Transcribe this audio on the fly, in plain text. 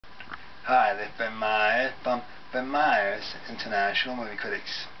Hi, this is Ben Myers from Ben Myers International Movie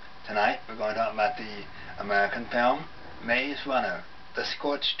Critics. Tonight we're going to talk about the American film Maze Runner, The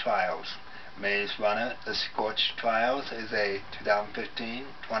Scorch Trials. Maze Runner, The Scorch Trials is a 2015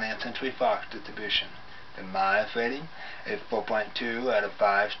 20th Century Fox distribution. The Myers rating is 4.2 out of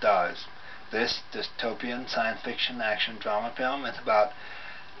 5 stars. This dystopian science fiction action drama film is about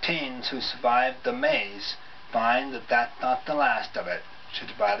teens who survive the maze find that that's not the last of it. Should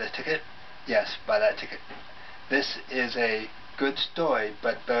you buy this ticket? Yes, buy that ticket. This is a good story,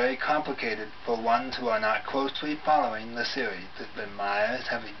 but very complicated for ones who are not closely following the series. This has been Myers.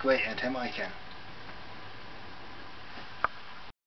 Have a great entertainment weekend.